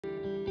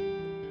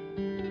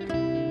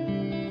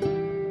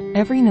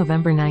Every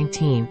November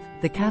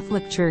 19th, the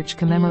Catholic Church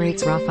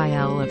commemorates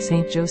Raphael of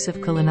St. Józef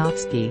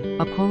Kalinowski,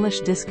 a Polish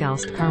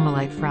Discalced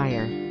Carmelite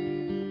friar.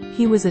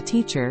 He was a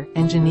teacher,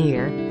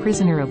 engineer,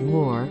 prisoner of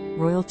war,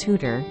 royal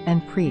tutor,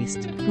 and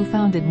priest, who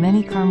founded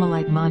many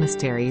Carmelite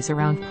monasteries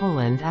around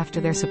Poland after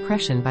their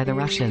suppression by the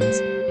Russians.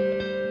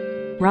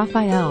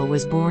 Raphael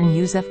was born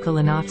Józef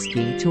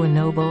Kalinowski to a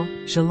noble,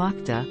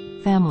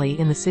 szlachta, family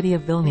in the city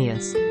of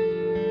Vilnius.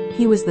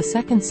 He was the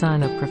second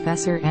son of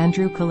Professor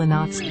Andrew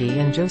Kalinowski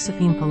and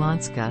Josephine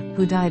Połońska,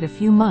 who died a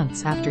few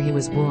months after he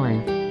was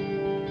born.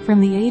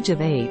 From the age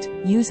of 8,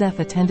 Józef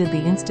attended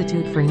the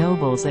Institute for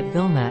Nobles at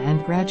Vilna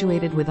and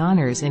graduated with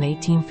honors in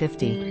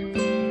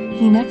 1850.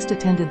 He next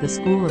attended the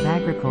School of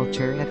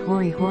Agriculture at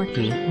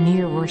Hory-Horki,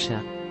 near Orsha.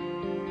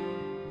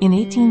 In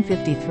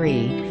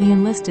 1853, he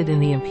enlisted in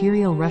the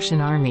Imperial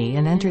Russian Army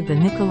and entered the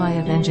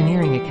Nicholayev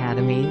Engineering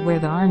Academy, where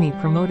the army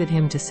promoted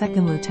him to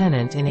second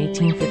lieutenant in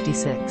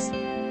 1856.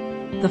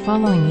 The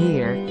following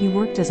year, he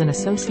worked as an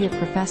associate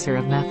professor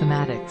of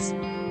mathematics.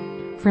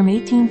 From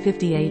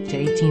 1858 to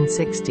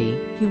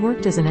 1860, he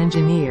worked as an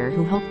engineer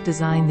who helped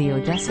design the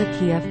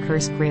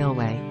Odessa-Kiev-Kursk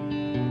Railway.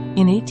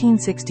 In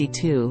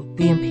 1862,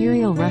 the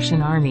Imperial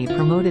Russian Army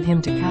promoted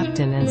him to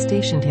captain and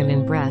stationed him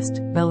in Brest,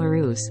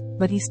 Belarus,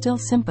 but he still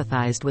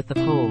sympathized with the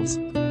Poles.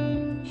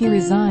 He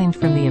resigned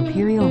from the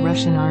Imperial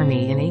Russian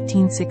Army in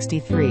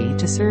 1863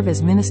 to serve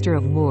as Minister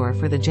of War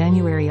for the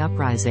January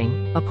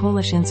Uprising, a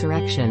Polish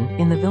insurrection,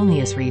 in the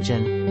Vilnius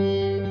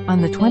region. On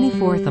the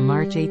 24th of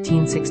March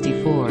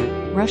 1864,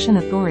 Russian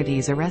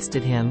authorities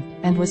arrested him,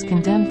 and was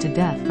condemned to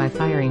death by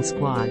firing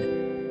squad.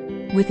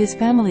 With his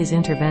family's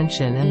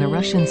intervention and the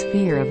Russians'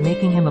 fear of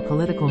making him a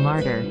political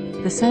martyr,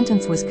 the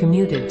sentence was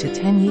commuted to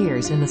 10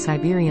 years in the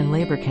Siberian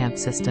labor camp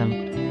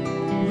system.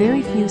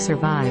 Very few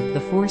survived the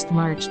forced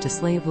march to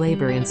slave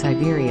labor in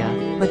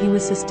Siberia, but he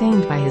was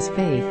sustained by his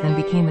faith and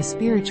became a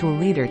spiritual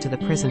leader to the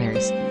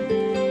prisoners.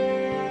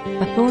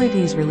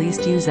 Authorities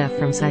released Józef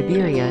from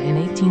Siberia in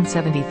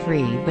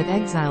 1873 but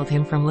exiled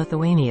him from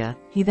Lithuania.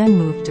 He then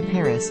moved to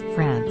Paris,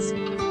 France.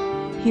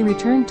 He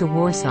returned to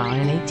Warsaw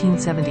in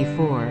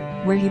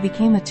 1874, where he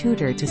became a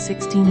tutor to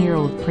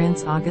 16-year-old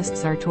Prince August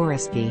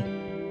Czartoryski.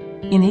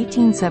 In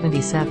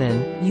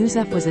 1877,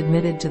 Józef was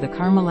admitted to the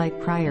Carmelite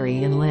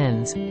Priory in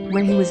Linz,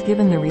 where he was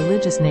given the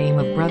religious name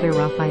of Brother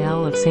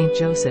Raphael of St.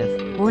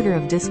 Joseph, Order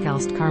of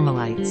Discalced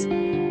Carmelites.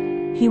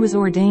 He was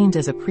ordained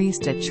as a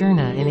priest at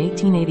Czerna in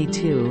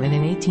 1882, and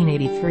in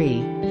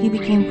 1883, he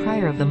became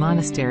prior of the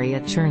monastery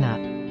at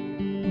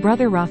Czerna.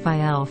 Brother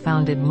Raphael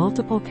founded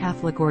multiple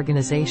Catholic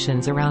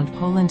organizations around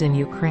Poland and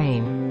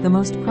Ukraine, the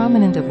most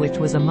prominent of which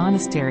was a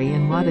monastery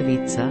in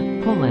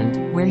Ładowice,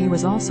 Poland, where he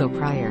was also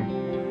prior.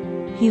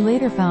 He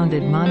later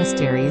founded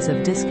monasteries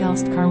of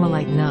Discalced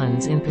Carmelite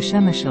nuns in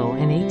Przemysl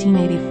in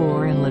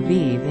 1884 and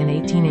Lviv in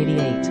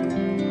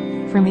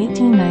 1888. From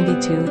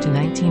 1892 to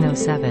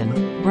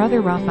 1907,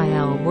 Brother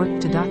Raphael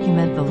worked to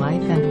document the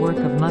life and work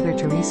of Mother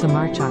Teresa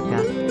Marchaka,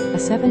 a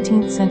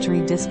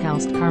 17th-century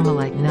Discalced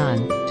Carmelite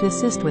nun, to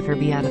assist with her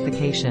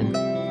beatification.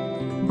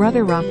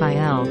 Brother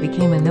Raphael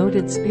became a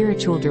noted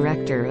spiritual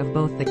director of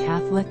both the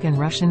Catholic and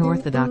Russian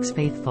Orthodox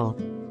faithful.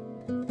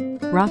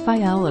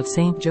 Raphael of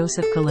St.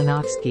 Józef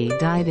Kalinowski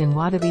died in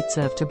Ładowice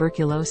of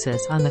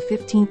tuberculosis on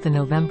 15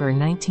 November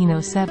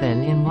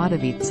 1907 in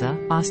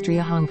Ładowice,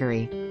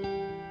 Austria-Hungary.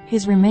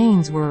 His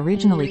remains were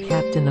originally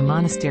kept in the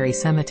monastery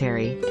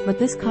cemetery, but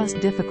this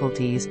caused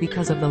difficulties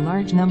because of the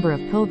large number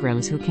of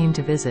pilgrims who came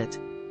to visit.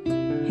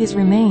 His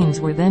remains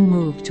were then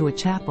moved to a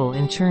chapel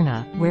in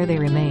Czerna, where they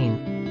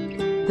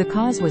remain. The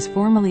cause was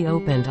formally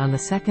opened on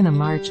 2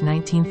 March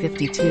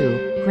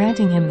 1952,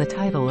 granting him the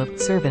title of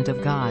Servant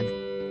of God.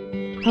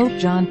 Pope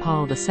John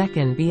Paul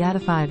II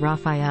beatified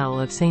Raphael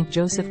of St.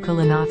 Józef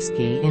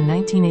Kalinowski in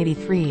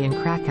 1983 in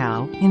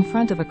Krakow, in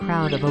front of a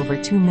crowd of over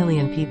 2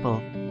 million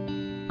people.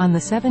 On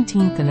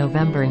 17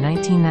 November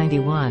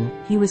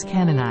 1991, he was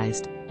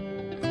canonized.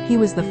 He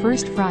was the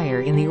first friar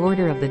in the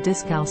Order of the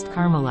Discalced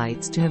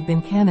Carmelites to have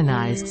been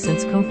canonized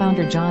since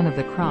co-founder John of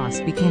the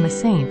Cross became a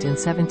saint in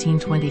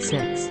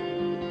 1726.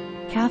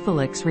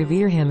 Catholics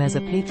revere him as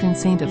a patron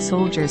saint of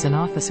soldiers and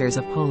officers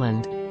of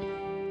Poland.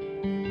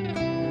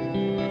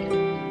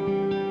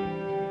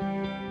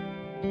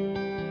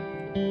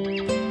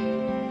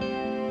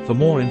 For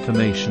more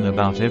information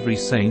about every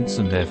saints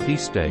and their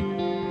feast day,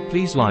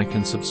 please like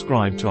and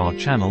subscribe to our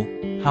channel,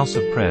 House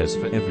of Prayers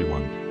for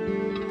Everyone.